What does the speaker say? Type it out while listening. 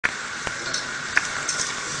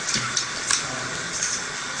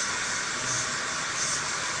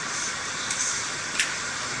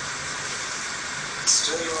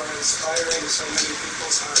inspiring so many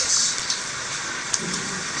people's hearts.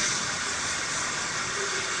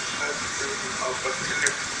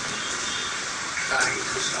 Opportunity trying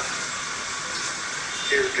to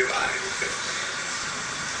give divine gifts.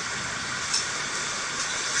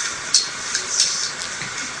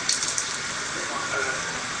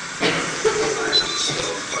 I am so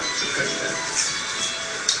fortunate that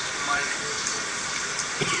my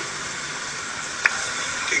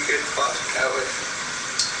ticket passed away,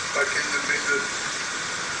 but in the middle,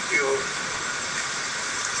 your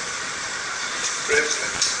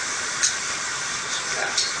presence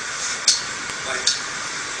stands my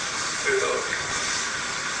Lord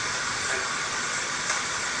and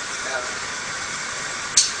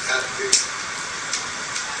happy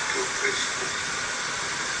to Krishna.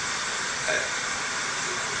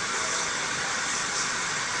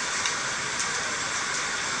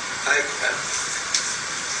 I can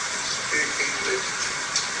speak English,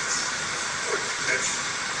 fortunately,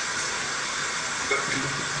 but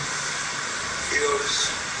yours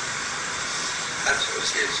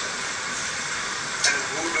association and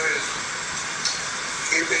Buddha is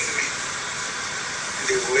giving me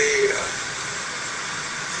the way of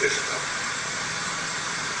Krishna.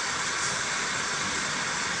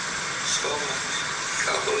 So much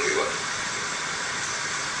trouble you are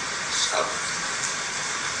suffering,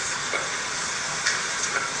 but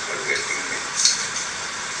not forgetting me.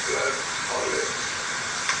 You are always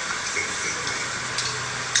thinking me.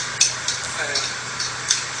 I am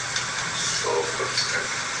so fortunate.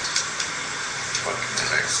 What can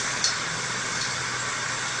I say?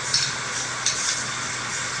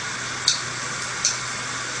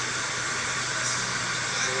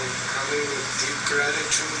 I am coming with deep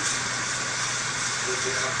gratitude for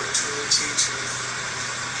the opportunity to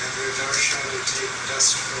have your darshan and take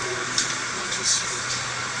dust from your lotus feet.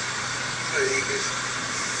 Very good.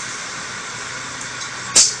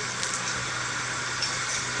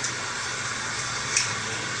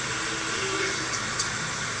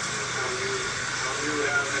 How you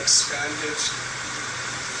have expanded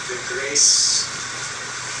the grace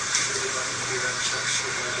Srila Bhakti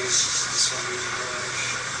Swami Maharaj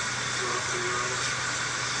throughout the world.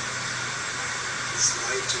 His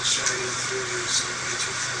light is shining through you so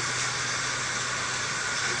beautifully.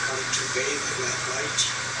 I come to bathe in that light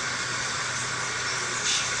and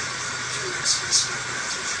to express my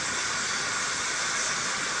gratitude.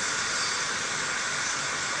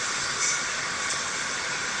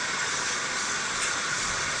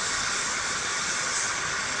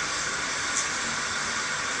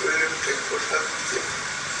 Will you take prasad?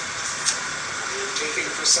 I am taking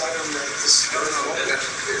prasadam right this moment.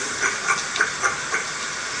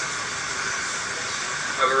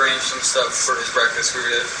 I've arranged some stuff for his breakfast,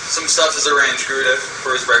 Gurudev. Some stuff is arranged, Gurudev,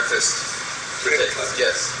 for his breakfast. Breakfast?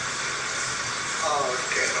 Yes. Oh,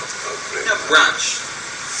 10 o'clock breakfast. Yeah, brunch.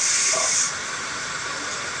 Oh.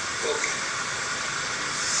 Okay.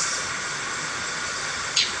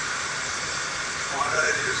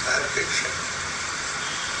 Maharaj's affection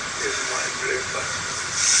is my breakfast.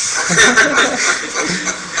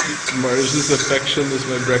 Maharaj's affection is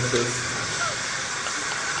my breakfast.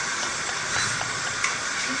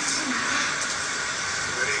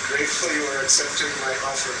 Very grateful you are accepting my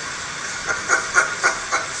offer.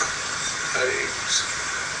 Hare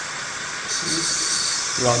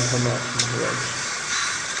Radhanath Maharaj.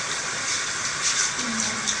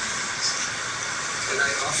 Can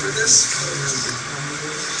I offer this?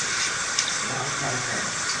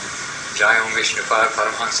 Jai Om Vishnupad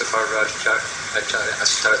Paramhansa Parvaracharya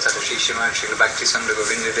Astara Tatashi Sriman Srila Bhakti Sundar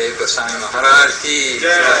Govinda Dev Goswami Maharaj ki Jai.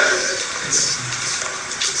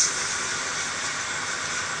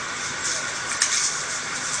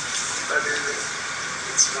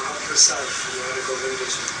 It's Mahaprasad from Radha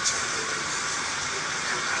Govindaji.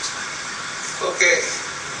 Okay.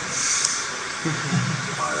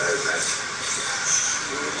 Maharaj,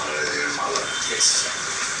 Guru Maharaj is Mala. Yes.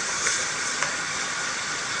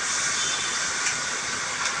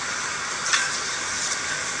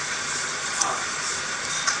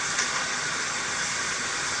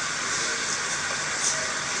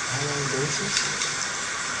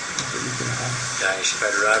 Jai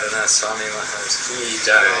Sripad Radhananth Swami Maharaj ki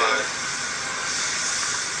Jai.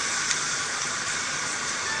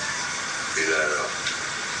 Pillar of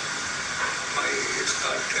my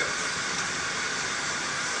Iskcon temple.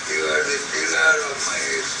 You are the pillar of my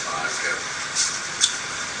Iskcon temple.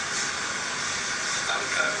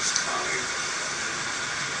 Sometimes coming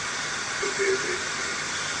to be with me.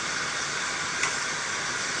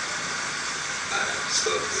 I am so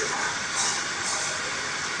grateful.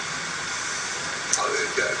 How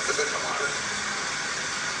is that for the Maharaj?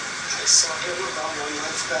 I saw him about 1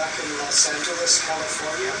 month back in Los Angeles,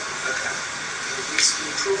 California. Okay. And he's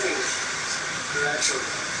improving gradually.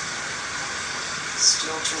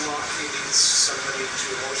 Still to walk, he needs somebody to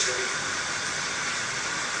hold him.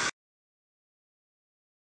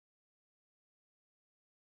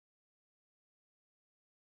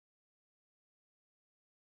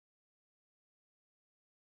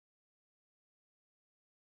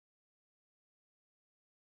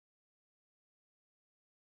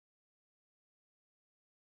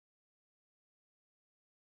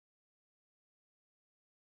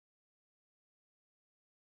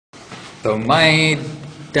 So my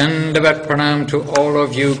Dandavat Pranam to all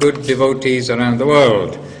of you good devotees around the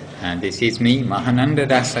world. And this is me, Mahananda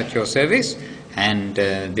Das, at your service. And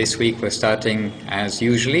this week we're starting, as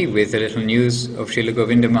usually, with a little news of Srila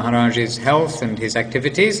Govinda Maharaj's health and his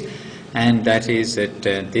activities. And that is that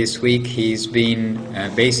this week he's been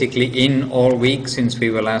basically in all week since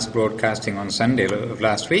we were last broadcasting on Sunday of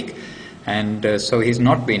last week. And so he's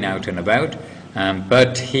not been out and about.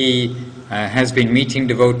 But he has been meeting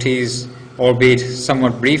devotees, albeit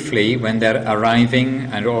somewhat briefly, when they're arriving,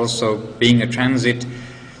 and also being a transit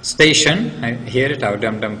station here at our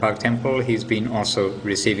Dum Dum Park Temple. He's been also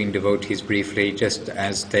receiving devotees briefly, just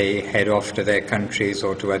as they head off to their countries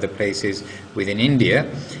or to other places within India.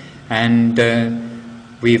 And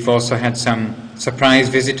we've also had some surprise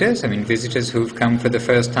visitors, visitors who've come for the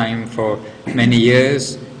first time for many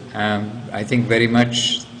years. I think very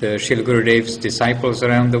much the Srila Gurudev's disciples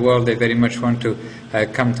around the world, they very much want to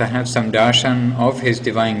come to have some darshan of His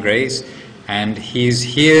Divine Grace. And he's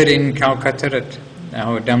here in Calcutta at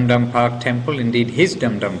our Dum Dum Park Temple, indeed his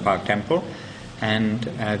Dum Dum Park Temple. And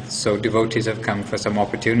so devotees have come for some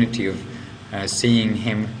opportunity of seeing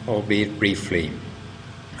him, albeit briefly.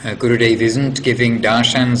 Gurudev isn't giving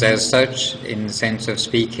darshans as such, in the sense of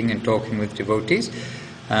speaking and talking with devotees,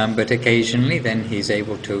 but occasionally then he's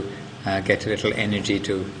able to get a little energy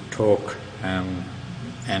to talk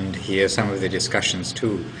and hear some of the discussions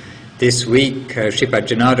too. This week, Sripad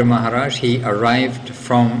Janardhan Maharaj, he arrived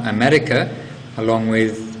from America along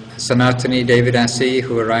with Sanatani Devidasi,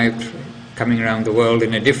 who arrived coming around the world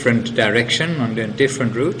in a different direction, on a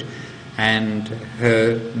different route, and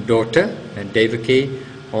her daughter, Devaki,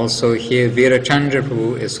 also here. Veera Chandra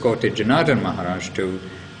Prabhu escorted Janardhan Maharaj to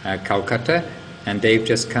Calcutta, and they've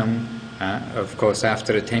just come, of course,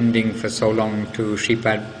 after attending for so long to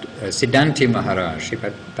Sripad Siddhanti Maharaj,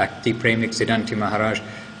 Sripad Bhakti Premik Siddhanti Maharaj,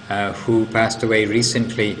 who passed away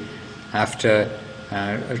recently after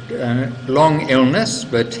a long illness,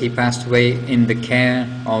 but he passed away in the care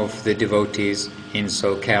of the devotees in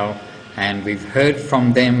SoCal, and we've heard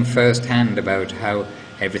from them firsthand about how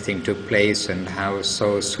everything took place and how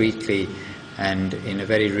so sweetly and in a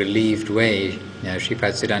very relieved way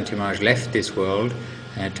Sripad Siddhanti Maharaj left this world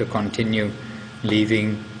to continue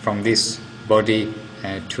leaving from this body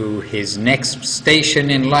to his next station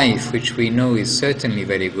in life, which we know is certainly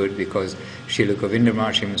very good, because Srila Govinda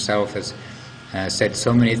Maharaj himself has said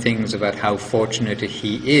so many things about how fortunate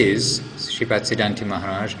he is, Sripad Siddhanti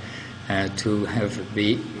Maharaj,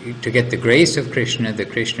 to get the grace of Krishna,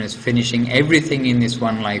 that Krishna is finishing everything in this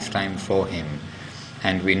one lifetime for him.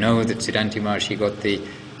 And we know that Siddhanti Maharaj, he got the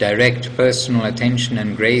direct personal attention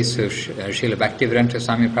and grace of Srila Bhakti Radhananth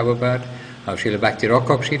Swami Prabhupada, of Srila Bhakti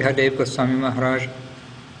Rakok Sridhar Dev Goswami Maharaj,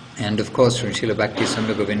 and of course from Srila Bhakti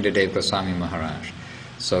Sundar Govinda Dev Goswami Maharaj.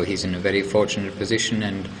 So he's in a very fortunate position,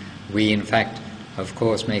 and we in fact, of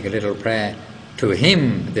course, make a little prayer to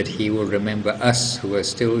him that he will remember us who are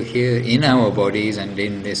still here in our bodies and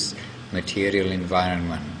in this material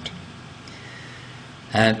environment.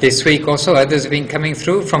 This week also others have been coming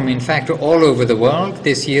through from, in fact, all over the world.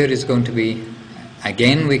 This year is going to be,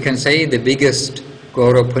 again we can say, the biggest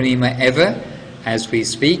Gaura Purnima ever as we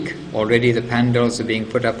speak. Already the pandals are being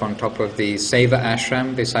put up on top of the Seva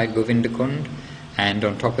Ashram beside Govinda Kund, and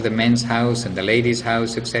on top of the men's house and the ladies'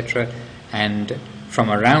 house, etc. And from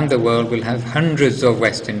around the world we'll have hundreds of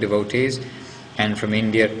Western devotees, and from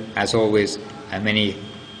India, as always, many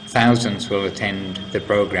thousands will attend the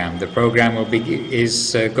program. The program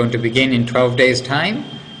is going to begin in 12 days' time,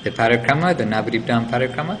 the Parikrama, the Navadipdam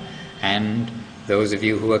Parikrama, and those of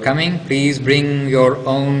you who are coming, please bring your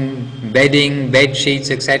own bedding, bed sheets,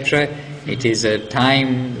 etc. It is a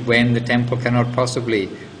time when the temple cannot possibly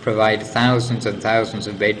provide thousands and thousands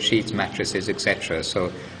of bed sheets, mattresses, etc.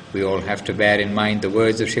 So we all have to bear in mind the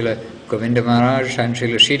words of Srila Govinda Maharaj and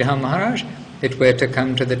Srila Sridhar Maharaj, that we're to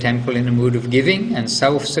come to the temple in a mood of giving and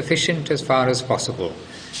self-sufficient as far as possible.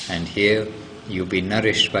 And here you'll be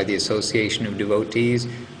nourished by the association of devotees,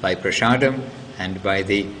 by prasadam, and by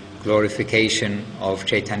the glorification of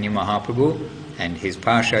Chaitanya Mahaprabhu, and his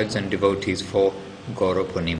Parshads and devotees for Gaura Purnima.